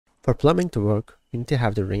For plumbing to work, you need to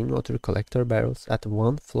have the rainwater collector barrels at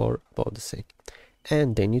one floor above the sink,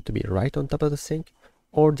 and they need to be right on top of the sink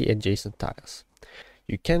or the adjacent tiles.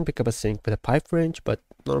 You can pick up a sink with a pipe wrench, but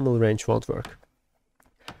normal wrench won't work.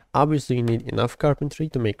 Obviously, you need enough carpentry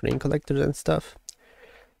to make rain collectors and stuff.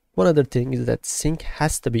 One other thing is that sink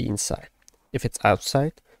has to be inside. If it's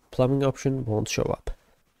outside, plumbing option won't show up.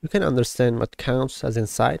 You can understand what counts as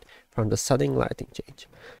inside from the sudden lighting change.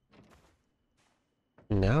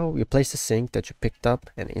 Now you place the sink that you picked up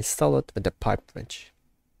and install it with the pipe wrench.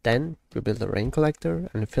 Then you build a rain collector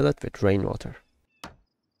and fill it with rainwater.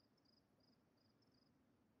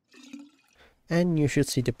 And you should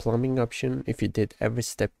see the plumbing option if you did every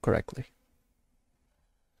step correctly.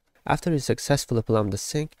 After you successfully plumb the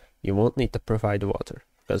sink, you won't need to provide water,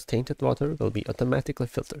 because tainted water will be automatically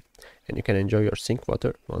filtered, and you can enjoy your sink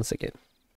water once again.